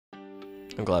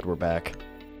I'm glad we're back.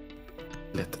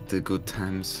 Let the good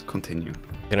times continue.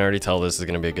 I can already tell this is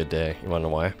gonna be a good day. You wanna know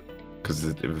why? Because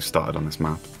it was started on this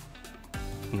map.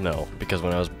 No, because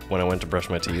when I went to brush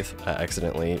my teeth, I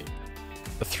accidentally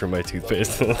threw my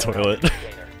toothpaste in the toilet.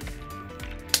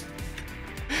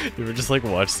 You ever just like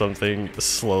watch something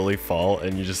slowly fall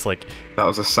and you just like... That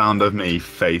was a sound of me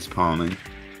face palming.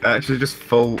 Actually just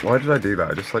full... Why did I do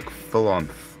that? I just like full on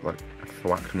like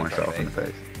whacked myself in the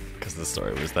face. Because the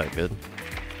story was that good.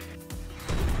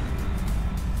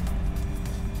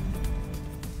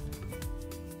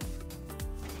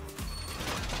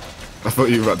 I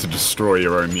thought you were about to destroy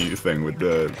your own mute thing with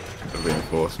the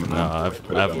reinforcement. No,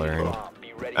 I've learned.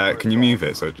 Can you move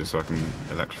it so I can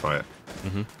electrify it?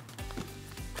 Mm-hmm.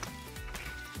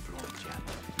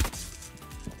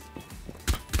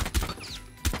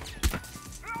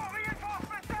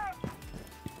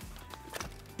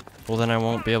 Well, then I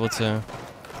won't be able to...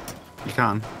 You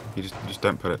can. You just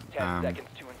don't put it. 10 seconds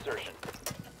to insertion.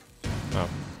 Oh.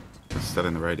 It's still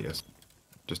in the radius.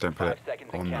 Just don't put 5 it seconds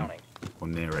on and them counting. or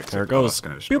near it. There it goes. That's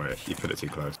gonna destroy it. You put it too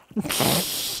close.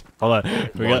 Hold on,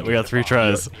 we got 3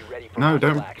 tries. No,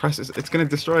 don't press it. It's gonna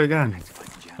destroy again.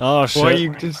 Oh shit! Why are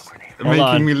you just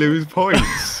making me lose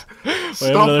points?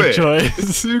 Stop it! Choice.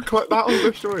 It's too close. That'll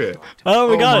destroy it.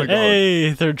 Oh, we got my it! God.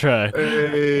 Hey, 3rd try.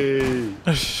 Hey!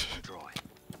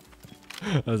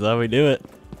 That's how we do it.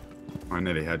 I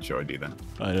nearly headshot you then.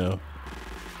 I know.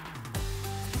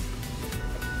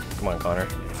 Come on, Connor.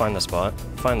 Find the spot.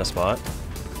 Find the spot.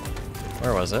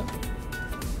 Where was it?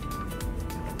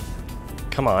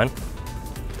 Come on.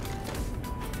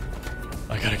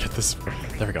 I gotta get this.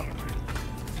 There we go.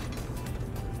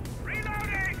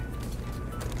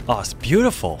 Oh, it's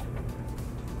beautiful.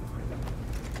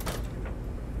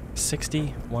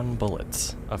 61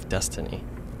 bullets of destiny.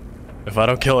 If I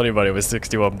don't kill anybody with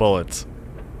 61 bullets.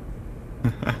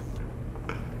 In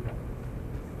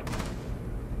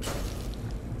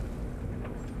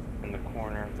the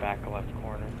corner, back left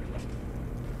corner.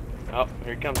 Oh,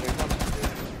 here he comes, here he comes.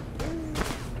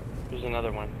 There's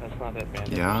another one. That's not that bad.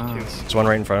 Yeah. There's 2. There's one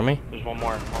right in front of me. There's one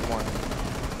more,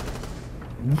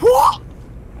 What?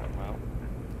 Well,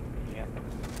 yeah.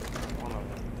 One of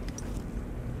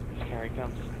them. Here he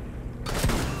comes.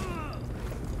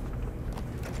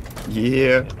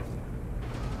 Yeah.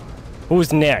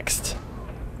 Who's next?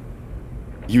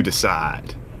 You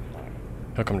decide.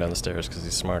 He'll come down the stairs because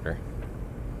he's smarter.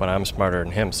 But I'm smarter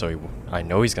than him, so I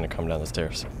know he's gonna come down the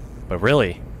stairs. But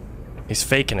really, he's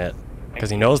faking it because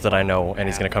he knows that I know, and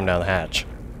he's gonna come down the hatch.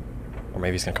 Or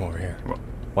maybe he's gonna come over here. What?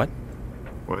 What?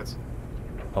 What is?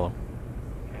 Hello?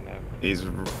 He's...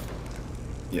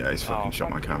 Yeah, he's fucking shot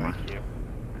my camera.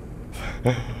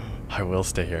 I will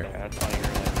stay here. Yeah, that's all you're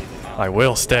gonna do. I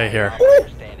will stay here.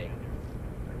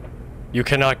 You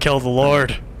cannot kill the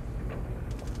Lord.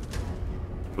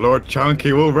 Lord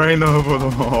Chunky will reign over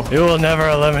them all. You will never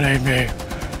eliminate me.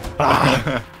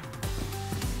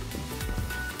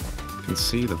 You can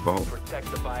see the vault. Protect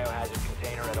the biohazard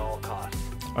container at all costs.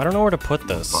 I don't know where to put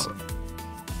this.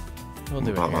 We'll do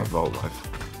it About here. that vault life.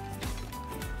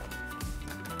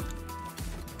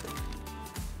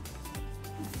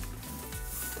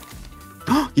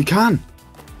 You can!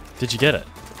 Did you get it?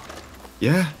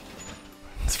 Yeah.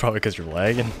 It's probably because you're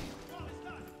lagging.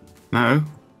 No.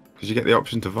 Because you get the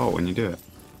option to vault when you do it.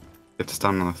 You have to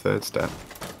stand on the 3rd step.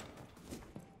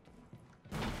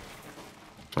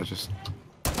 So just...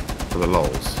 For the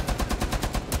lols.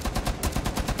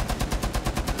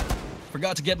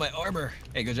 Forgot to get my armor.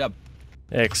 Hey, good job.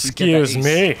 Excuse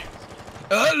me.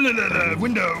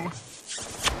 Window.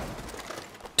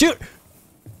 Dude!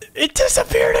 It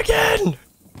disappeared again!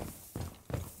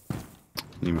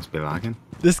 You must be lagging.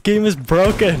 This game is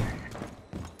broken.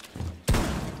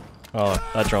 Oh,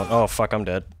 that drone. Oh, fuck, I'm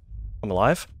dead. I'm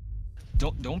alive?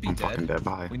 Don't be I'm dead. fucking dead,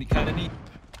 bye. We kind of need.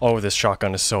 Oh, this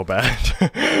shotgun is so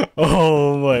bad.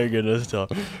 Oh my goodness, Tom.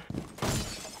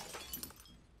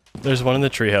 There's one in the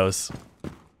treehouse.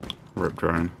 Rip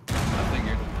drone. I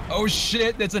figured. Oh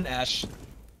shit, that's an ash.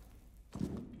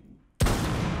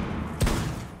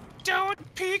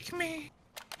 Don't peek me.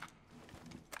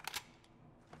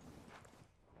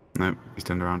 Nope, he's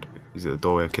turned around. He's at the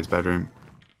doorway of kid's bedroom.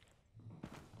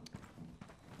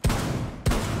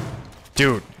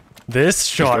 Dude, this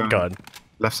shotgun.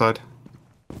 Left side.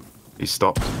 He's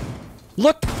stopped.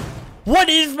 Look! What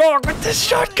is wrong with this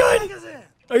shotgun?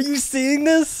 Are you seeing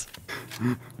this?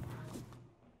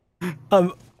 I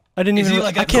didn't Is even. he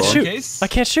like I a can't shoot. case? I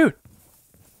can't shoot.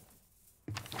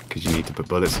 Because you need to put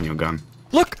bullets in your gun.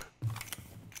 Look!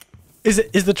 Is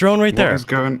the drone right there? What is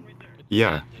going...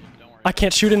 Yeah. I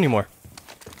can't shoot anymore.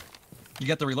 You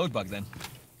got the reload bug then.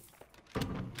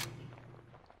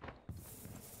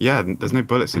 Yeah, there's no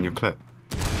bullets in your clip.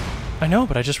 I know,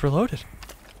 but I just reloaded.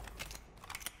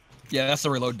 Yeah, that's the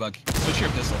reload bug. Switch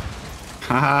your pistol.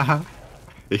 Haha.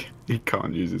 he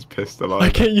can't use his pistol either.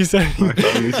 I can't use any.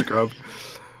 Knife only scrub.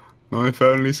 Knife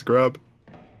only scrub.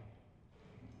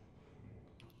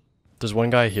 There's one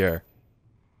guy here.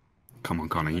 Come on,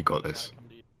 Connor, you got this.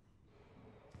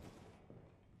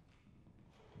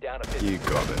 Down to 50 You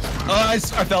got this. Oh, I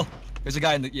fell. There's a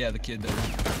guy in the the kid there.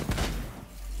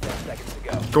 seconds to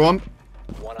go. Go on.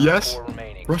 1 on Yes. 4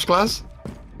 remaining. Rush glass.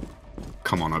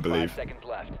 Come on, I 5 believe. seconds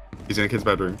left. He's in a kid's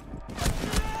bedroom.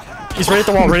 He's right at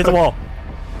the wall, right at the wall.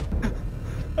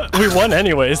 We won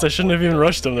anyways. I shouldn't have even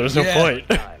rushed him. There was no Yeah. point.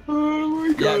 Oh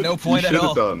my god. Yeah, no point at you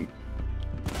all. should have done.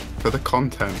 For the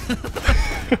content.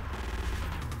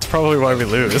 It's probably why we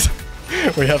lose.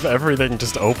 We have everything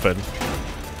just open.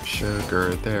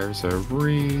 Sugar, there's a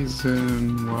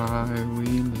reason why we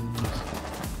lose.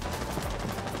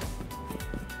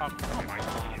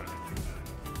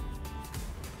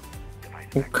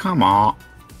 Oh, come on.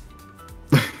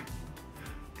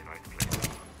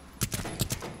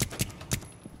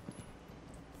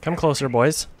 Come closer,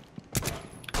 boys.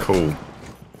 Cool.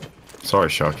 Sorry,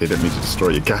 Sharky, didn't mean to destroy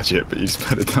your gadget, but you just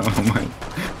put it down on my...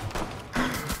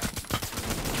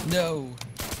 No.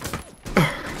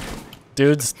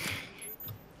 Dudes,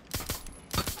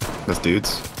 There's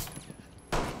dudes.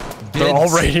 they're all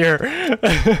Bids. right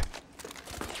here.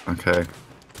 Okay.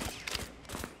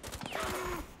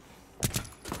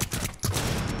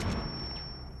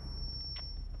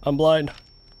 I'm blind.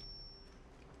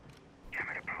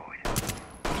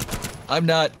 I'm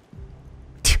not.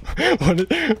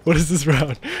 What is this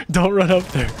round? Don't run up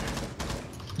there.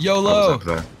 I was YOLO. up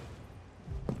there.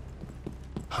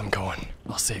 I'm going.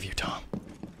 I'll save you, Tom.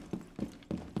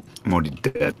 I'm already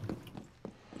dead.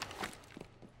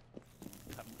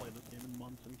 Haven't played this game in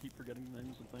months and keep forgetting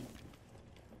names and things.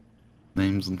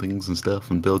 Names and things and stuff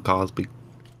and Bill Cosby.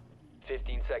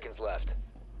 15 seconds left.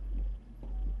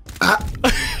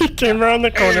 He came around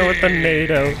the corner with the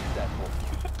NATO. Successful.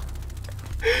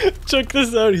 Check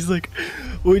this out. He's like,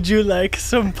 would you like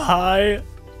some pie?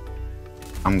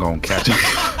 I'm gonna catch him.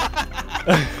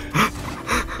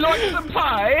 Like some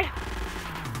pie?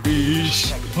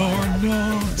 Fish or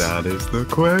not? That is the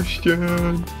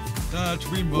question. That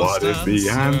we must What is the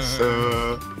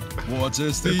answer? What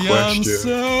is the, The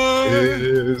question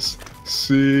answer? is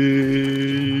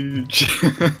siege.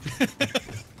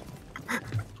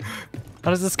 How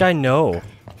does this guy know?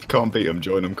 Can't beat him,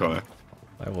 join him, Connor.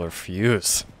 I will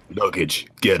refuse. Luggage,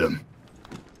 get him.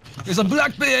 There's a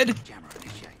blackbeard.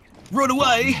 Run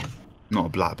away. Not a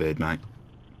blackbeard, mate.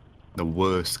 The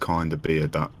worst kind of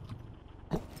beard, that.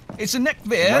 It's a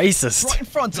neckbeard. Racist. Right in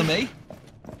front of me.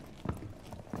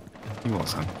 You what,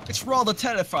 son? It's rather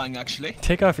terrifying, actually.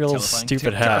 Take off your little Terrifying.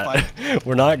 stupid hat.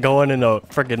 We're not going in a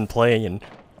friggin' plane.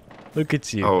 Look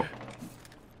at you. Oh.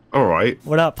 Alright.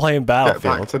 We're not playing Get back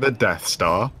Battlefield. to the Death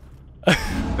Star.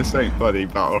 This ain't bloody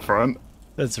Battlefront.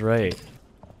 That's right.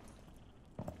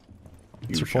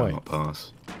 You your shall point? not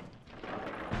pass.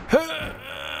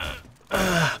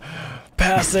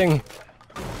 Passing.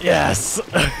 Yes.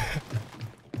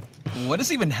 What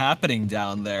is even happening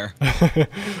down there?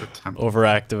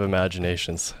 Overactive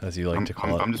imaginations, as you like I'm, to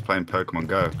call I'm it. just playing Pokemon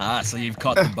Go. Ah, so you've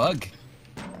caught the bug.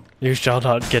 You shall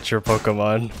not get your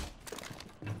Pokemon.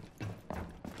 I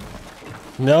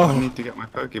No. need to get my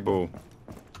Pokeball.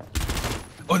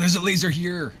 Oh, there's a laser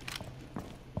here.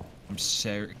 I'm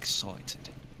so excited.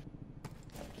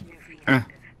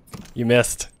 You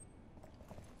missed.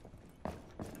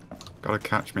 Gotta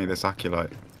catch me this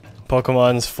Aculite.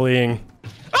 Pokemon's fleeing.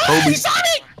 Oh, he's on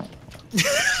it!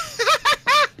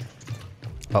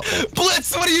 Uh-oh.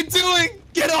 Blitz, what are you doing?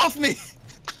 Get off me!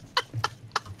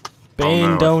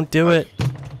 Bane, no, don't do it.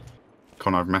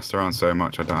 Connor, I've messed around so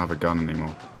much I don't have a gun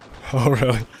anymore. Oh,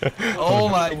 really? Oh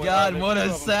my god, what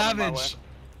a savage!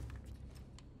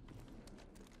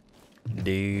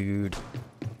 Dude.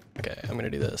 Okay, I'm gonna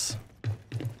do this.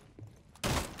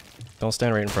 Don't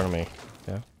stand right in front of me.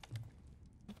 Yeah?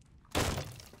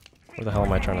 Where the hell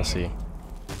am I trying to see?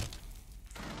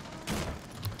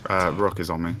 Rook is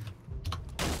on me.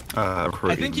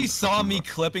 I think he saw me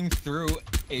clipping through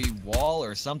a wall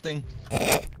or something.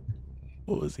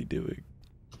 What was he doing?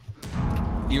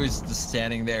 He was just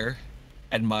standing there,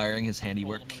 admiring his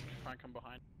handiwork. Try and come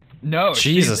behind. No,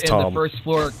 Jesus, she's in Tom. the first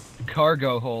floor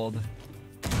cargo hold.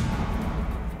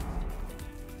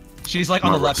 She's like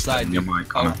on Not the left resting side. your mic,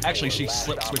 Connor. Oh, actually, she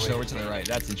switched over to the right.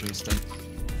 That's interesting.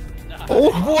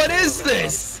 Oh, what is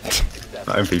this? That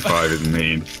MP5 is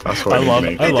mean. That's what I love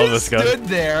mean. I love Just this guy. stood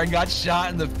there and got shot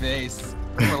in the face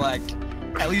for like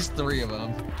at least 3 of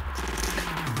them.